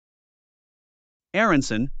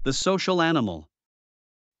Aronson, The Social Animal.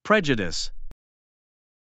 Prejudice.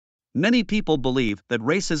 Many people believe that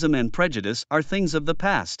racism and prejudice are things of the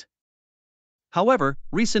past. However,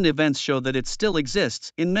 recent events show that it still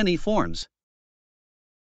exists in many forms.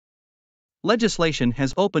 Legislation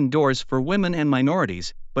has opened doors for women and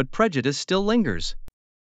minorities, but prejudice still lingers.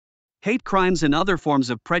 Hate crimes and other forms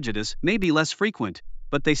of prejudice may be less frequent,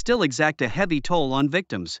 but they still exact a heavy toll on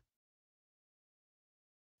victims.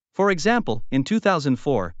 For example, in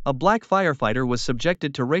 2004, a black firefighter was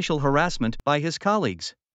subjected to racial harassment by his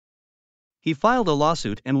colleagues. He filed a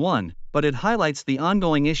lawsuit and won, but it highlights the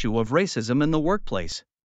ongoing issue of racism in the workplace.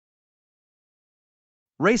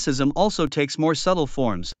 Racism also takes more subtle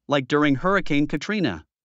forms, like during Hurricane Katrina.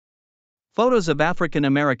 Photos of African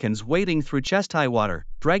Americans wading through chest-high water,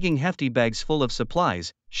 dragging hefty bags full of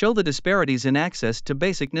supplies, show the disparities in access to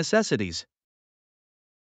basic necessities.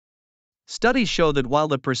 Studies show that while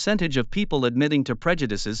the percentage of people admitting to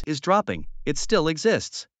prejudices is dropping, it still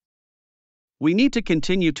exists. We need to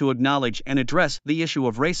continue to acknowledge and address the issue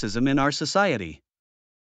of racism in our society.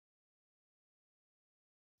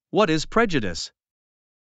 What is prejudice?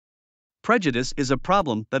 Prejudice is a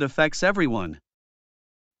problem that affects everyone.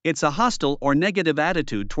 It's a hostile or negative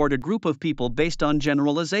attitude toward a group of people based on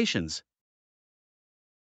generalizations.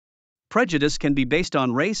 Prejudice can be based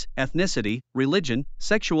on race, ethnicity, religion,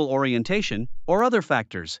 sexual orientation, or other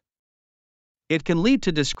factors. It can lead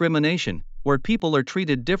to discrimination, where people are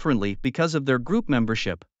treated differently because of their group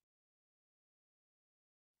membership.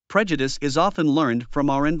 Prejudice is often learned from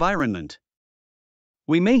our environment.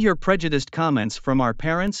 We may hear prejudiced comments from our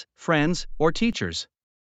parents, friends, or teachers.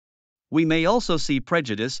 We may also see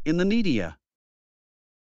prejudice in the media.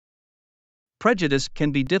 Prejudice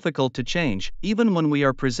can be difficult to change, even when we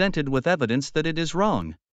are presented with evidence that it is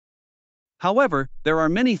wrong. However, there are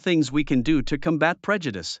many things we can do to combat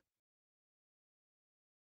prejudice.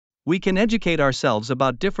 We can educate ourselves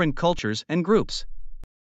about different cultures and groups.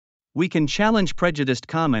 We can challenge prejudiced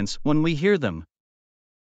comments when we hear them.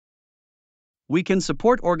 We can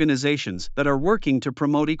support organizations that are working to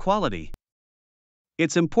promote equality.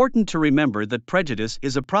 It's important to remember that prejudice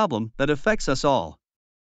is a problem that affects us all.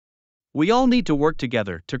 We all need to work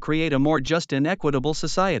together to create a more just and equitable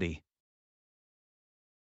society.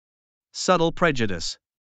 Subtle prejudice.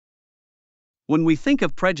 When we think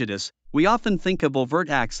of prejudice, we often think of overt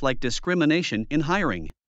acts like discrimination in hiring.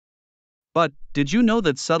 But, did you know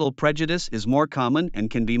that subtle prejudice is more common and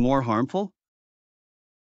can be more harmful?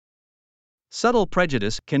 Subtle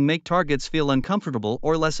prejudice can make targets feel uncomfortable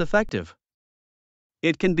or less effective.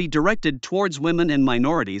 It can be directed towards women and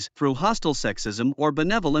minorities through hostile sexism or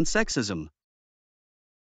benevolent sexism.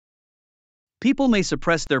 People may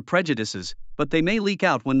suppress their prejudices, but they may leak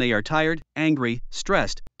out when they are tired, angry,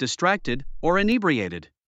 stressed, distracted, or inebriated.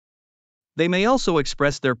 They may also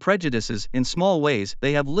express their prejudices in small ways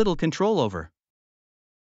they have little control over.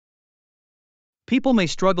 People may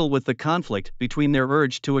struggle with the conflict between their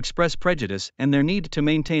urge to express prejudice and their need to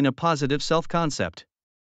maintain a positive self-concept.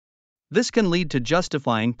 This can lead to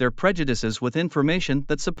justifying their prejudices with information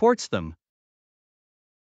that supports them.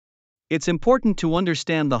 It's important to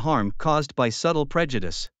understand the harm caused by subtle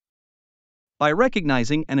prejudice. By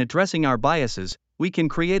recognizing and addressing our biases, we can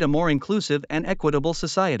create a more inclusive and equitable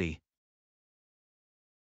society.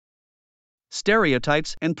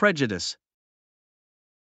 Stereotypes and Prejudice.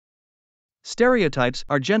 Stereotypes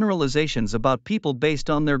are generalizations about people based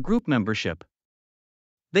on their group membership.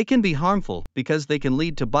 They can be harmful because they can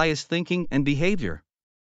lead to biased thinking and behavior.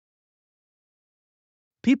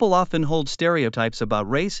 People often hold stereotypes about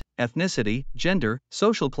race, ethnicity, gender,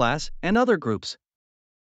 social class, and other groups.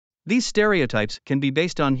 These stereotypes can be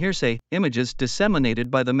based on hearsay, images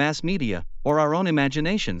disseminated by the mass media, or our own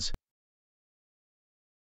imaginations.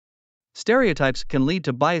 Stereotypes can lead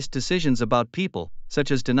to biased decisions about people,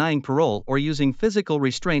 such as denying parole or using physical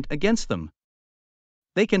restraint against them.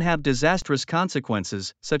 They can have disastrous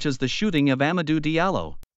consequences, such as the shooting of Amadou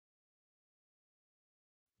Diallo.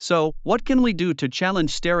 So, what can we do to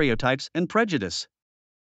challenge stereotypes and prejudice?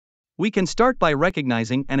 We can start by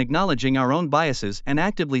recognizing and acknowledging our own biases and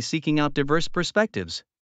actively seeking out diverse perspectives.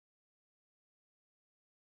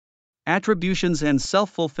 Attributions and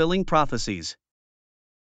self-fulfilling prophecies.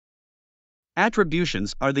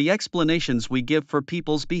 Attributions are the explanations we give for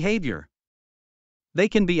people's behavior. They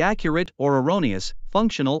can be accurate or erroneous,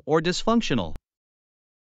 functional or dysfunctional.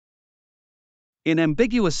 In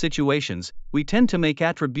ambiguous situations, we tend to make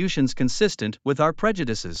attributions consistent with our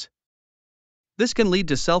prejudices. This can lead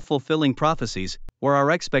to self-fulfilling prophecies, where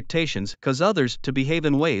our expectations cause others to behave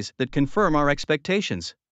in ways that confirm our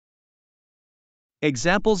expectations.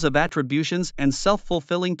 Examples of attributions and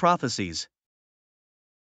self-fulfilling prophecies.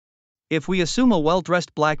 If we assume a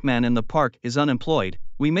well-dressed black man in the park is unemployed,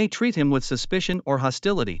 we may treat him with suspicion or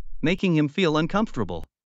hostility, making him feel uncomfortable.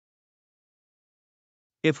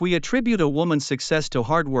 If we attribute a woman's success to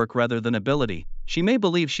hard work rather than ability, she may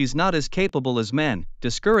believe she's not as capable as men,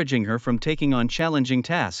 discouraging her from taking on challenging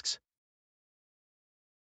tasks.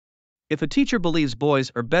 If a teacher believes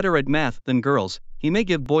boys are better at math than girls, he may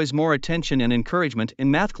give boys more attention and encouragement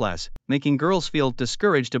in math class, making girls feel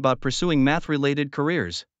discouraged about pursuing math-related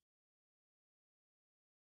careers.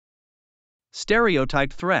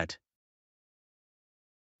 Stereotype threat.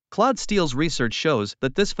 Claude Steele's research shows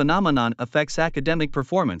that this phenomenon affects academic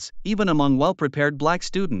performance, even among well-prepared black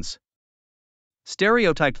students.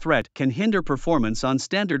 Stereotype threat can hinder performance on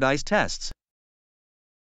standardized tests.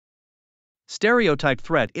 Stereotype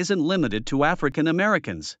threat isn't limited to African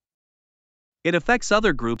Americans. It affects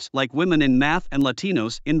other groups like women in math and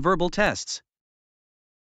Latinos in verbal tests.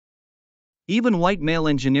 Even white male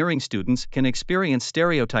engineering students can experience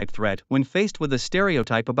stereotype threat when faced with a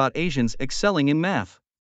stereotype about Asians excelling in math.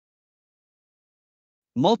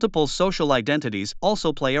 Multiple social identities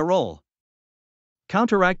also play a role.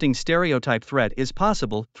 Counteracting stereotype threat is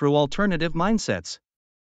possible through alternative mindsets.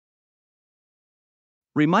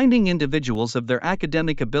 Reminding individuals of their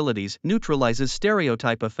academic abilities neutralizes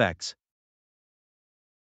stereotype effects.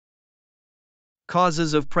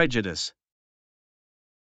 Causes of prejudice.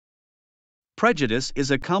 Prejudice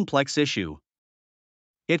is a complex issue.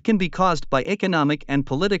 It can be caused by economic and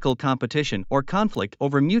political competition or conflict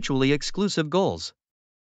over mutually exclusive goals.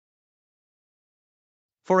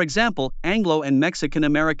 For example, Anglo and Mexican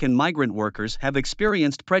American migrant workers have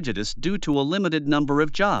experienced prejudice due to a limited number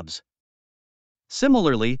of jobs.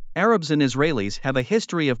 Similarly, Arabs and Israelis have a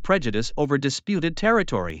history of prejudice over disputed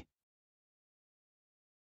territory.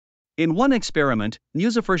 In one experiment,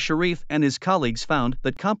 Muzaffar Sharif and his colleagues found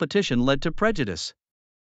that competition led to prejudice.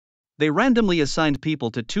 They randomly assigned people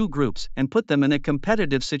to two groups and put them in a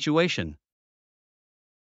competitive situation.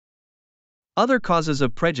 Other causes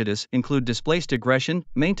of prejudice include displaced aggression,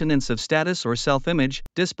 maintenance of status or self-image,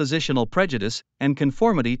 dispositional prejudice, and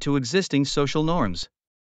conformity to existing social norms.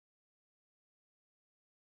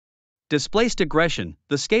 Displaced aggression,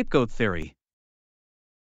 the scapegoat theory.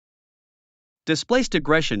 Displaced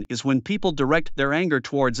aggression is when people direct their anger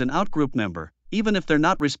towards an outgroup member, even if they're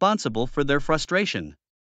not responsible for their frustration.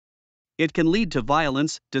 It can lead to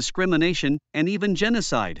violence, discrimination, and even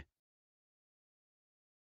genocide.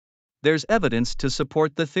 There's evidence to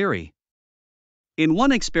support the theory. In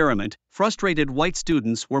one experiment, frustrated white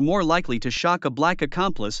students were more likely to shock a black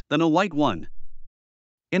accomplice than a white one.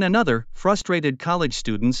 In another, frustrated college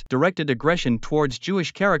students directed aggression towards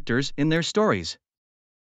Jewish characters in their stories.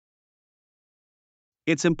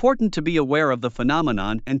 It's important to be aware of the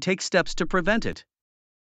phenomenon and take steps to prevent it.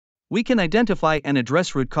 We can identify and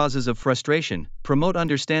address root causes of frustration, promote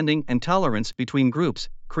understanding and tolerance between groups,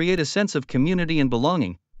 create a sense of community and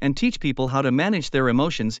belonging, and teach people how to manage their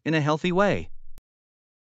emotions in a healthy way.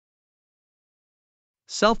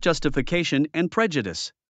 Self-justification and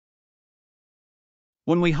prejudice.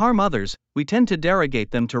 When we harm others, we tend to derogate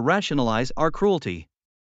them to rationalize our cruelty.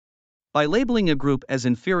 By labeling a group as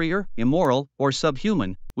inferior, immoral, or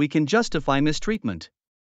subhuman, we can justify mistreatment.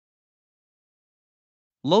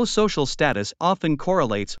 Low social status often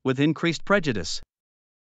correlates with increased prejudice.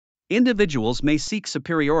 Individuals may seek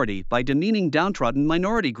superiority by demeaning downtrodden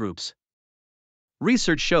minority groups.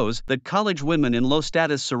 Research shows that college women in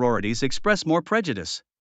low-status sororities express more prejudice.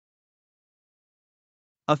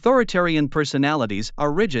 Authoritarian personalities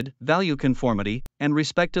are rigid, value conformity, and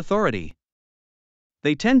respect authority.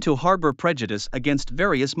 They tend to harbor prejudice against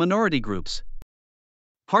various minority groups.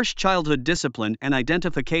 Harsh childhood discipline and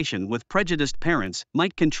identification with prejudiced parents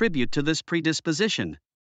might contribute to this predisposition.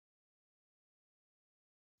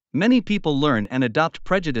 Many people learn and adopt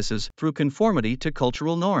prejudices through conformity to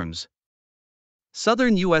cultural norms.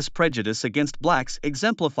 Southern U.S. prejudice against blacks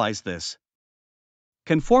exemplifies this.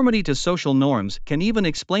 Conformity to social norms can even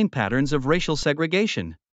explain patterns of racial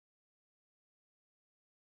segregation.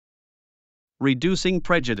 Reducing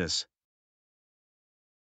prejudice.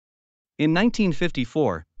 In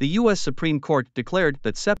 1954, the U.S. Supreme Court declared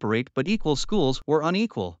that separate but equal schools were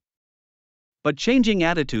unequal. But changing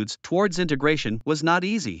attitudes towards integration was not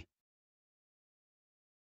easy.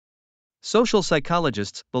 Social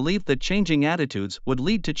psychologists believed that changing attitudes would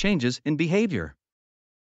lead to changes in behavior.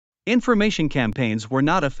 Information campaigns were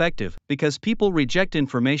not effective because people reject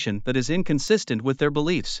information that is inconsistent with their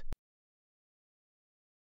beliefs.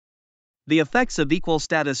 The effects of equal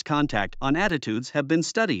status contact on attitudes have been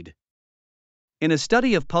studied. In a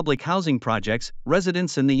study of public housing projects,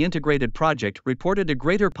 residents in the integrated project reported a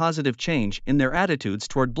greater positive change in their attitudes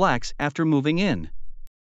toward blacks after moving in.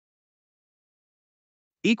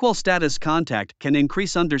 Equal status contact can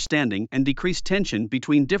increase understanding and decrease tension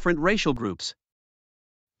between different racial groups.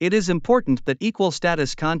 It is important that equal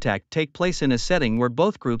status contact take place in a setting where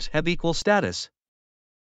both groups have equal status.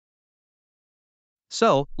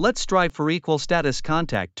 So, let's strive for equal status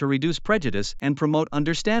contact to reduce prejudice and promote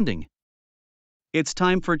understanding. It's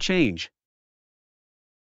time for change.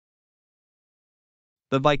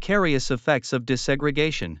 The vicarious effects of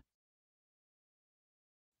desegregation.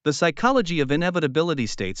 The psychology of inevitability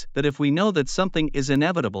states that if we know that something is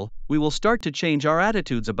inevitable, we will start to change our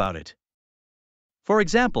attitudes about it. For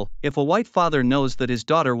example, if a white father knows that his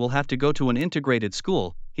daughter will have to go to an integrated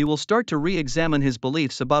school, he will start to re-examine his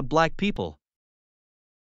beliefs about black people.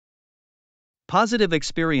 Positive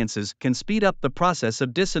experiences can speed up the process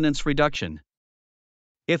of dissonance reduction.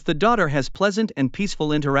 If the daughter has pleasant and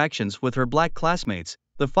peaceful interactions with her black classmates,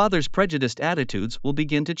 the father's prejudiced attitudes will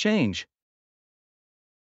begin to change.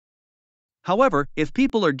 However, if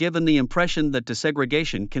people are given the impression that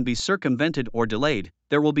desegregation can be circumvented or delayed,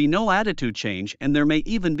 there will be no attitude change and there may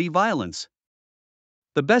even be violence.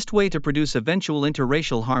 The best way to produce eventual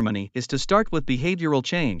interracial harmony is to start with behavioral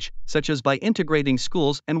change, such as by integrating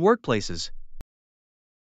schools and workplaces.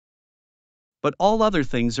 But all other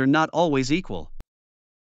things are not always equal.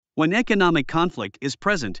 When economic conflict is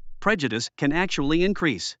present, prejudice can actually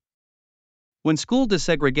increase. When school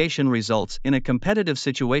desegregation results in a competitive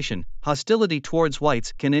situation, hostility towards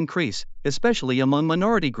whites can increase, especially among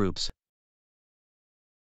minority groups.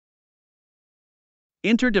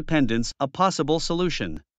 Interdependence, a possible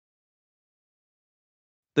solution.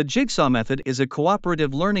 The jigsaw method is a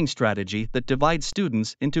cooperative learning strategy that divides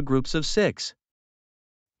students into groups of 6.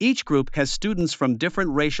 Each group has students from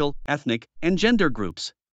different racial, ethnic, and gender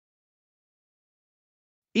groups.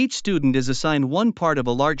 Each student is assigned one part of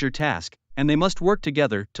a larger task, and they must work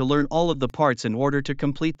together to learn all of the parts in order to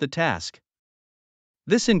complete the task.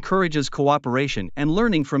 This encourages cooperation and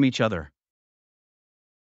learning from each other.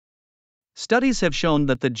 Studies have shown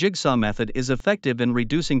that the jigsaw method is effective in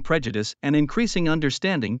reducing prejudice and increasing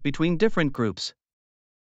understanding between different groups.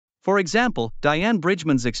 For example, Diane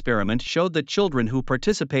Bridgman's experiment showed that children who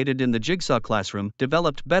participated in the jigsaw classroom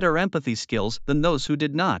developed better empathy skills than those who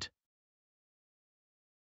did not.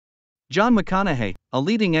 John McConaughey, a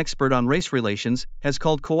leading expert on race relations, has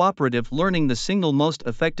called cooperative learning the single most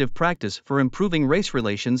effective practice for improving race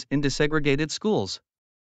relations in desegregated schools.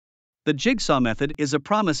 The jigsaw method is a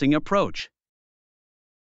promising approach.